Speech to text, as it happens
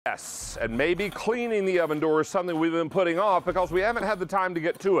mess, and maybe cleaning the oven door is something we've been putting off because we haven't had the time to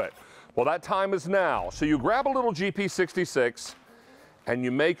get to it. Well, that time is now. So you grab a little GP66 and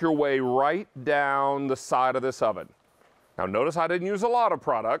you make your way right down the side of this oven. Now notice I didn't use a lot of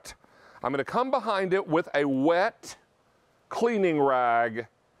product. I'm going to come behind it with a wet cleaning rag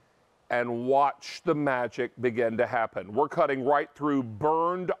and watch the magic begin to happen. We're cutting right through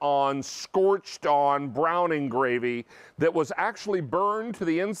burned on, scorched on browning gravy that was actually burned to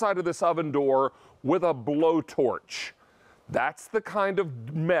the inside of this oven door with a blowtorch. That's the kind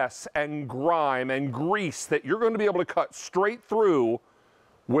of mess and grime and grease that you're going to be able to cut straight through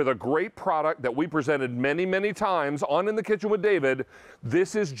with a great product that we presented many, many times on In the Kitchen with David.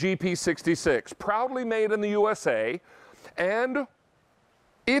 This is GP66, proudly made in the USA. And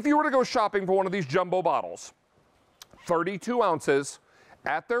if you were to go shopping for one of these jumbo bottles, 32 ounces,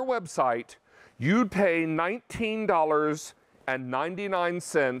 at their website, you'd pay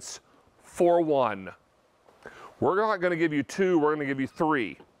 $19.99 for one. We're not going to give you two, we're going to give you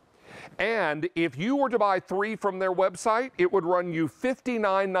three. And if you were to buy three from their website, it would run you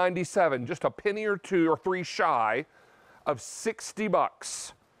 $59.97, just a penny or two or three shy of 60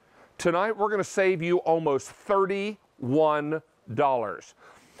 bucks. Tonight, we're going to save you almost $31.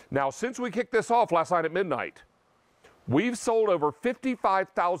 Now, since we kicked this off last night at midnight, we've sold over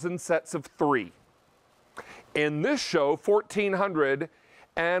 55,000 sets of three. In this show, 1,400,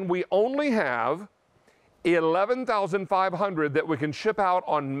 and we only have 11,500 that we can ship out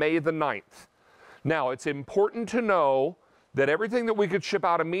on May the 9th. Now, it's important to know that everything that we could ship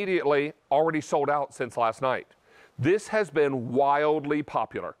out immediately already sold out since last night. This has been wildly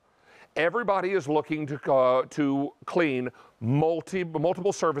popular. Everybody is looking to clean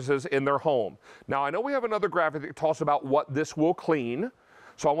multiple surfaces in their home. Now, I know we have another graphic that talks about what this will clean,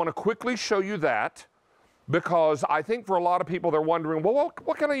 so I want to quickly show you that, because I think for a lot of people, they're wondering, well,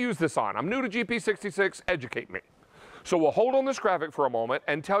 what can I use this on? I'm new to GP66, educate me. So we'll hold on this graphic for a moment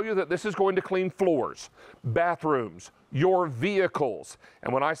and tell you that this is going to clean floors, bathrooms, your vehicles.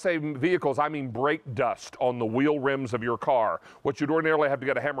 And when I say vehicles, I mean brake dust on the wheel rims of your car, which you'd ordinarily have to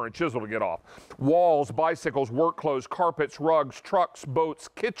get a hammer and chisel to get off. Walls, bicycles, work clothes, carpets, rugs, trucks, boats,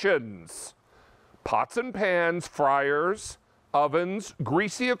 kitchens, pots and pans, fryers, ovens,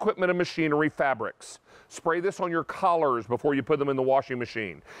 greasy equipment and machinery, fabrics. Spray this on your collars before you put them in the washing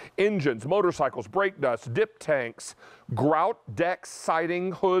machine. Engines, motorcycles, brake dust, dip tanks, grout, decks,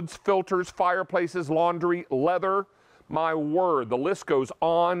 siding, hoods, filters, fireplaces, laundry, leather. My word, the list goes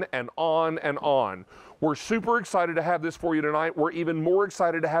on and on and on. We're super excited to have this for you tonight. We're even more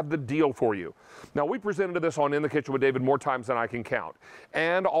excited to have the deal for you. Now, we presented this on In the Kitchen with David more times than I can count.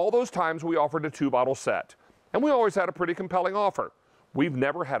 And all those times we offered a 2-bottle set. And we always had a pretty compelling offer. We've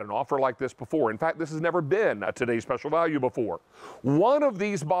never had an offer like this before. In fact, this has never been a Today's Special Value before. One of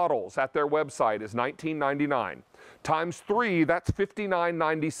these bottles at their website is $19.99. Times 3, that's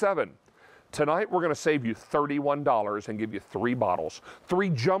 $59.97. Tonight, we're going to save you $31 and give you 3 bottles, 3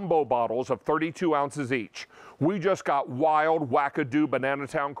 jumbo bottles of 32 ounces each. We just got wild, wackadoo, Banana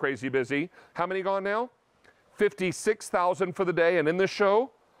Town crazy busy. How many gone now? 56,000 for the day. And in this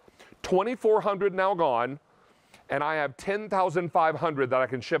show, 2,400 now gone. And I have 10,500 that I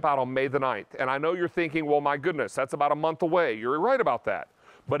can ship out on May the 9th. And I know you're thinking, well, my goodness, that's about a month away. You're right about that.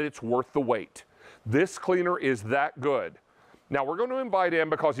 But it's worth the wait. This cleaner is that good. Now, we're going to invite in,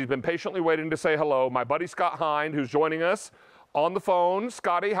 because he's been patiently waiting to say hello, my buddy Scott Hind, who's joining us on the phone.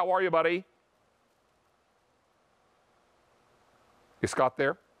 Scotty, how are you, buddy? Is Scott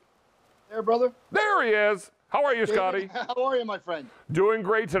there? There, brother. There he is. How are you, Scotty? How are you, my friend? Doing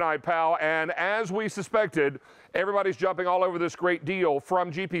great tonight, pal. And as we suspected, everybody's jumping all over this great deal from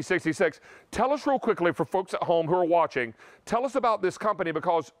GP66. Tell us real quickly, for folks at home who are watching, tell us about this company,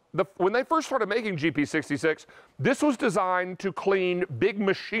 because when they first started making GP66, this was designed to clean big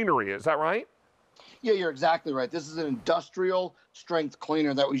machinery. Is that right? Yeah, you're exactly right. This is an industrial strength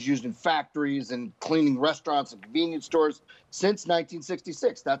cleaner that was used in factories and cleaning restaurants and convenience stores since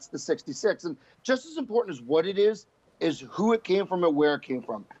 1966. That's the 66. And just as important as what it is who it came from and where it came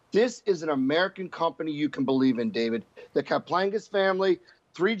from. This is an American company you can believe in, David. The Kaplangas family,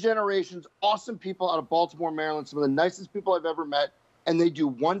 3 generations, awesome people out of Baltimore, Maryland, some of the nicest people I've ever met. And they do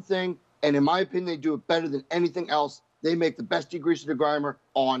one thing, and in my opinion, they do it better than anything else. They make the best degreaser degrimer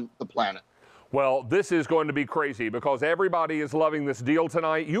on the planet. Well, this is going to be crazy, because everybody is loving this deal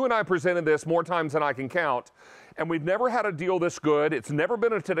tonight. You and I presented this more times than I can count, and we've never had a deal this good. It's never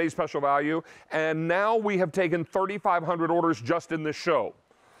been a Today's Special Value, and now we have taken 3,500 orders just in this show.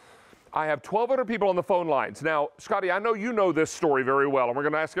 I have 1,200 people on the phone lines. Now, Scotty, I know you know this story very well, and we're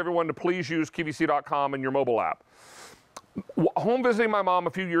going to ask everyone to please use QVC.com and your mobile app. Home visiting my mom a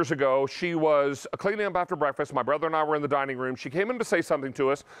few years ago. She was cleaning up after breakfast. My brother and I were in the dining room. She came in to say something to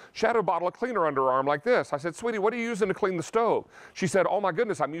us. She had a bottle of cleaner under her arm like this. I said, sweetie, what are you using to clean the stove? She said, oh my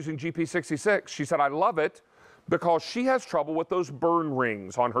goodness, I'm using GP66. She said, I love it because she has trouble with those burn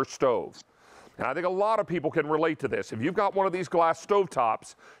rings on her stove. And I think a lot of people can relate to this. If you've got one of these glass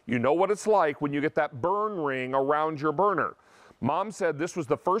stovetops, you know what it's like when you get that burn ring around your burner. Mom said this was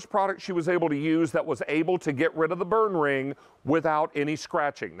the first product she was able to use that was able to get rid of the burn ring without any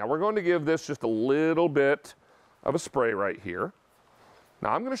scratching. Now we're going to give this just a little bit of a spray right here. Now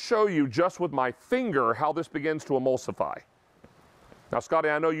I'm going to show you just with my finger how this begins to emulsify. Now Scotty,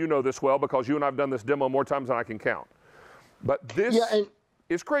 I know you know this well because you and I have done this demo more times than I can count. But this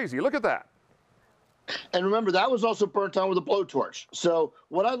is crazy. Look at that. And remember, that was also burnt on with a blowtorch. So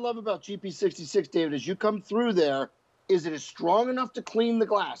what I love about GP66, David, is you come through there, is it is strong enough to clean the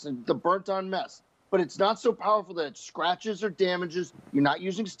glass and the burnt on mess, but it's not so powerful that it scratches or damages. You're not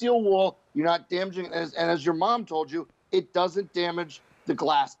using steel wool. You're not damaging it. And as your mom told you, it doesn't damage the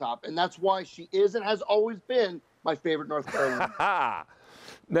glass top. And that's why she is and has always been my favorite North Carolina.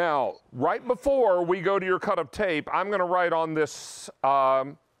 Now, right before we go to your cut of tape, I'm going to write on this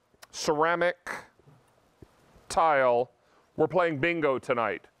ceramic tile. We're playing bingo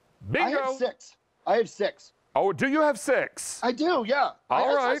tonight. Bingo! I have six. Oh, do you have 6? I do, yeah.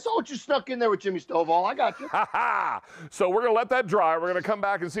 All right. I saw what you stuck in there with Jimmy Stovall. I got you. So we're going to let that dry. We're going to come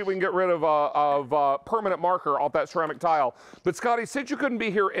back and see if we can get rid of permanent marker off that ceramic tile. But Scotty, since you couldn't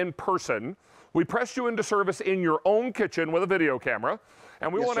be here in person, we pressed you into service in your own kitchen with a video camera.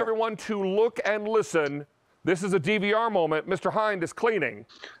 And we want everyone to look and listen. This is a DVR moment. Mr. Hind is cleaning.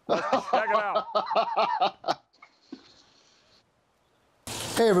 Let's check it out.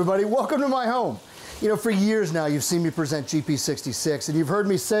 Hey everybody, welcome to my home. You know, for years now, you've seen me present GP66, and you've heard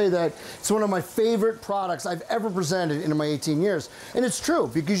me say that it's one of my favorite products I've ever presented in my 18 years. And it's true,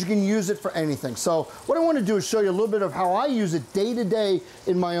 because you can use it for anything. So what I want to do is show you a little bit of how I use it day to day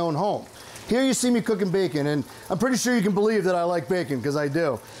in my own home. Here you see me cooking bacon, and I'm pretty sure you can believe that I like bacon, because I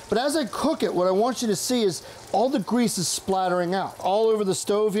do. But as I cook it, what I want you to see is all the grease is splattering out all over the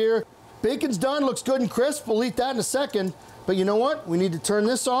stove here. Bacon's done, looks good and crisp. We'll eat that in a second. But you know what? We need to turn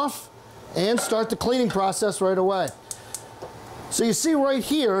this off and start the cleaning process right away. So you see right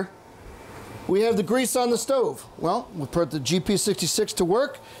here, we have the grease on the stove. Well, we put the GP66 to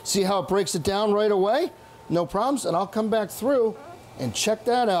work, see how it breaks it down right away, no problems, and I'll come back through and check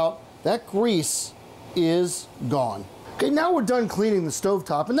that out. That grease is gone. Okay, now we're done cleaning the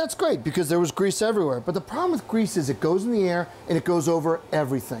stovetop, and that's great because there was grease everywhere. But the problem with grease is it goes in the air and it goes over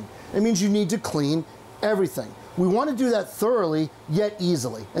everything. It means you need to clean everything. We want to do that thoroughly, yet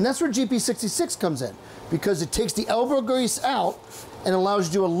easily. And that's where GP66 comes in, because it takes the elbow grease out and allows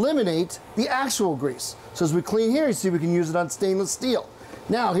you to eliminate the actual grease. So as we clean here, you see we can use it on stainless steel.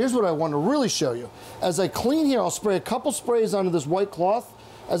 Now, here's what I want to really show you. As I clean here, I'll spray a couple sprays onto this white cloth.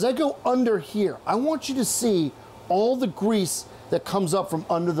 As I go under here, I want you to see all the grease that comes up from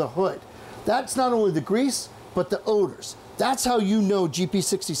under the hood. That's not only the grease, but the odors. That's how you know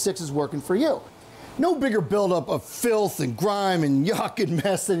GP66 is working for you. No bigger buildup of filth and grime and yuck and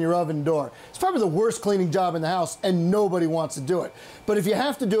mess than your oven door. It's probably the worst cleaning job in the house, and nobody wants to do it. But if you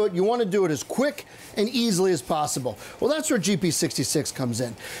have to do it, you want to do it as quick and easily as possible. Well, that's where GP66 comes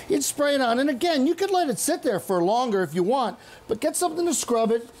in. You'd spray it on, and again, you could let it sit there for longer if you want, but get something to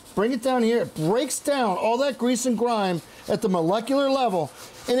scrub it, bring it down here. It breaks down all that grease and grime at the molecular level.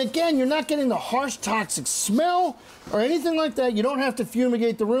 And again, you're not getting the harsh, toxic smell or anything like that. You don't have to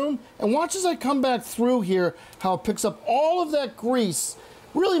fumigate the room. And watch as I come back through here, how it picks up all of that grease,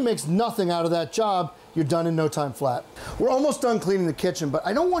 really makes nothing out of that job. You're done in no time flat. We're almost done cleaning the kitchen, but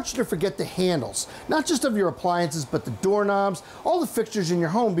I don't want you to forget the handles, not just of your appliances, but the doorknobs, all the fixtures in your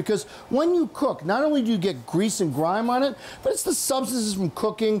home, because when you cook, not only do you get grease and grime on it, but it's the substances from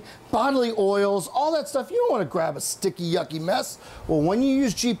cooking, bodily oils, all that stuff. You don't want to grab a sticky, yucky mess. Well, when you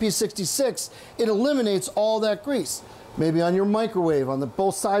use GP66, it eliminates all that grease. Maybe on your microwave, on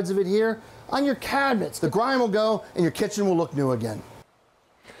both sides of it here, on your cabinets. The grime will go and your kitchen will look new again.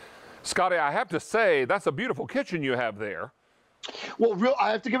 Scotty, I have to say, that's a beautiful kitchen you have there. Well,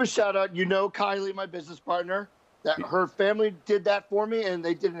 I have to give a shout out. You know Kylie, my business partner, that her family did that for me, and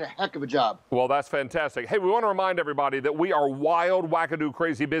they did a heck of a job. Well, that's fantastic. Hey, we want to remind everybody that we are wild, wackadoo,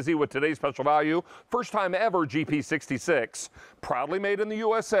 crazy busy with today's special value. First time ever GP66, proudly made in the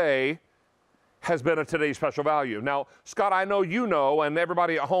USA, has been a today's special value. Now, Scott, I know you know, and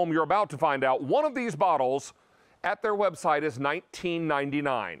everybody at home, you're about to find out, one of these bottles at their website is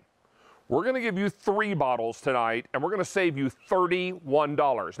 $19.99. We're going to give you 3 bottles tonight, and we're going to save you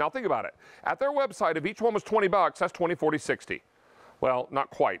 $31. Now think about it. At their website, if each one was 20 bucks, that's 20, 40, 60. Well, not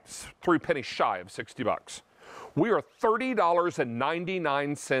quite. It's 3 pennies shy of 60 bucks. We are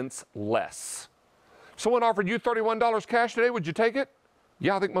 $30.99 less. Someone offered you $31 cash today, would you take it?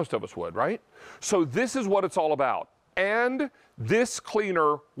 Yeah, I think most of us would, right? So this is what it's all about. And this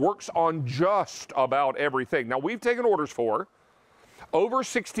cleaner works on just about everything. Now, we've taken orders for over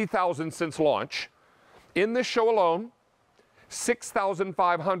 60,000 since launch. In this show alone,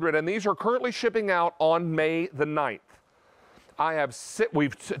 6,500, and these are currently shipping out on May the 9th.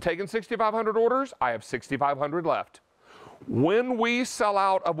 We've taken 6,500 orders. I have 6,500 left. When we sell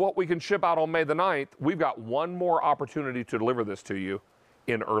out of what we can ship out on May the 9th, we've got one more opportunity to deliver this to you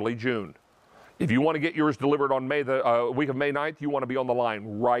in early June. If you want to get yours delivered on week of May 9th, you want to be on the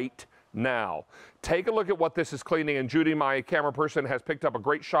line right now. Take a look at what this is cleaning, and Judy, my camera person, has picked up a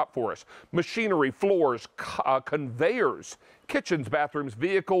great shot for us. Machinery, floors, conveyors, kitchens, bathrooms,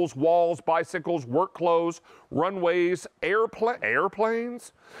 vehicles, walls, bicycles, work clothes, runways,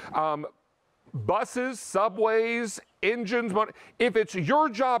 airplanes, buses, subways, engines. If it's your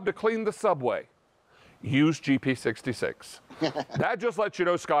job to clean the subway, use GP66. That just lets you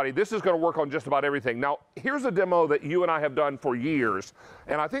know, Scotty, this is going to work on just about everything. Now, here's a demo that you and I have done for years,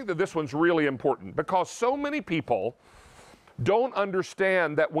 and I think that this one's really important because so many people don't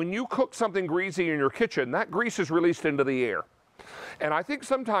understand that when you cook something greasy in your kitchen, that grease is released into the air. And I think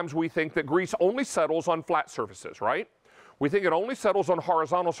sometimes we think that grease only settles on flat surfaces, right? We think it only settles on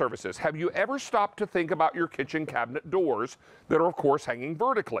horizontal surfaces. Have you ever stopped to think about your kitchen cabinet doors that are, of course, hanging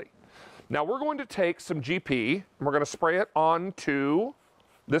vertically? Now we're going to take some GP and we're going to spray it onto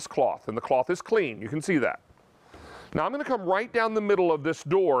this cloth, and the cloth is clean. You can see that. Now I'm going to come right down the middle of this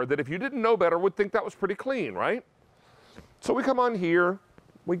door that if you didn't know better would think that was pretty clean, right? So we come on here,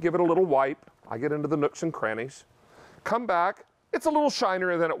 we give it a little wipe. I get into the nooks and crannies. Come back. It's a little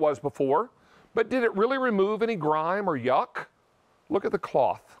shinier than it was before, but did it really remove any grime or yuck? Look at the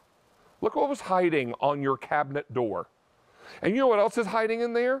cloth. Look what was hiding on your cabinet door. And you know what else is hiding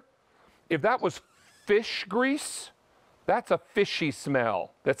in there? If that was fish grease, that's a fishy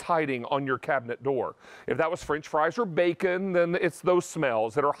smell that's hiding on your cabinet door. If that was French fries or bacon, then it's those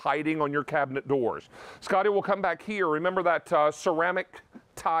smells that are hiding on your cabinet doors. Scotty, we'll come back here. Remember that ceramic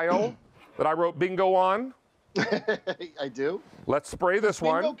tile that I wrote bingo on? I do. Let's spray this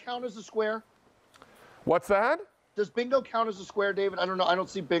one. Does bingo count as a square? What's that? Does bingo count as a square, David? I don't know. I don't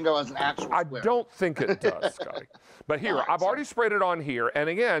see bingo as an actual square. I don't think it does, Scotty. But here, right, I've already sprayed it on here. And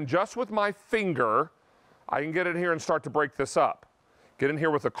again, just with my finger, I can get in here and start to break this up. Get in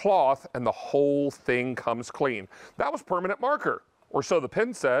here with a cloth, and the whole thing comes clean. That was permanent marker, or so the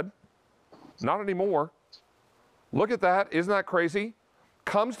pen said. Not anymore. Look at that. Isn't that crazy?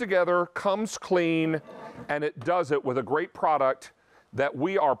 Comes together, comes clean, and it does it with a great product that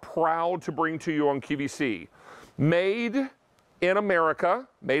we are proud to bring to you on QVC. Made in America,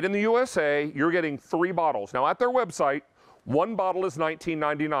 made in the USA, you're getting 3 bottles. Now at their website, 1 bottle is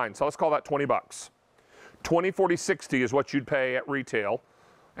 $19.99, so let's call that 20 bucks. 20, 40, 60 is what you'd pay at retail.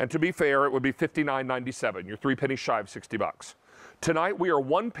 And to be fair, it would be $59.97. You're 3 pennies shy of 60 bucks. Tonight, we are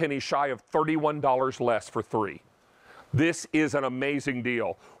 1 penny shy of $31 less for 3. This is an amazing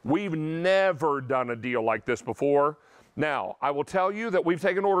deal. We've never done a deal like this before. Now, I will tell you that we've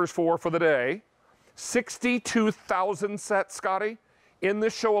taken orders for the day, 62,000 sets, Scotty, in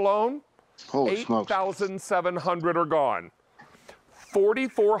this show alone. 8,700 are gone.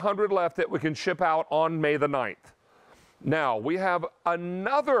 4,400 left that we can ship out on May the 9th. Now, we have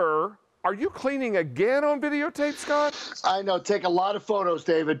another. Are you cleaning again on videotape, Scott? I know. Take a lot of photos,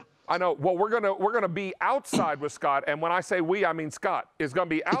 David. I know. Well, we're gonna be outside with Scott, and when I say we, I mean Scott is gonna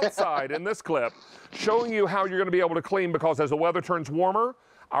be outside in this clip, showing you how you're gonna be able to clean, because as the weather turns warmer,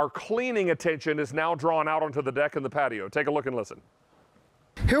 our cleaning attention is now drawn out onto the deck and the patio. Take a look and listen.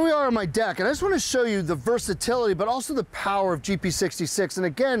 Here we are on my deck, and I just want to show you the versatility, but also the power of GP66. And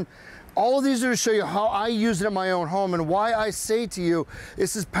again, all of these are to show you how I use it in my own home and why I say to you,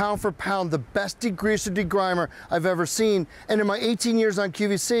 this is pound for pound the best degreaser degrimer I've ever seen. And in my 18 years on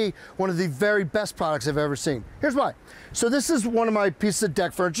QVC, one of the very best products I've ever seen. Here's why. So this is one of my pieces of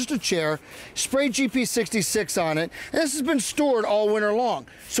deck furniture, just a chair, spray GP66 on it, and this has been stored all winter long.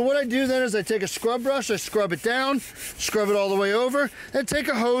 So what I do then is I take a scrub brush, I scrub it down, scrub it all the way over, then take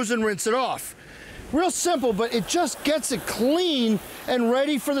a hose and rinse it off. Real simple, but it just gets it clean and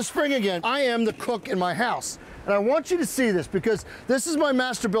ready for the spring again. I am the cook in my house. And I want you to see this because this is my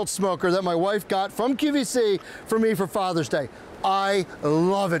master built smoker that my wife got from QVC for me for Father's Day. I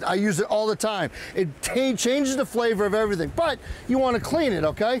love it. I use it all the time. It changes the flavor of everything, but you want to clean it,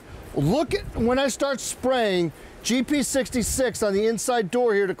 okay? Look at when I start spraying GP66 on the inside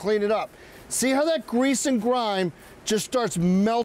door here to clean it up. See how that grease and grime just starts melting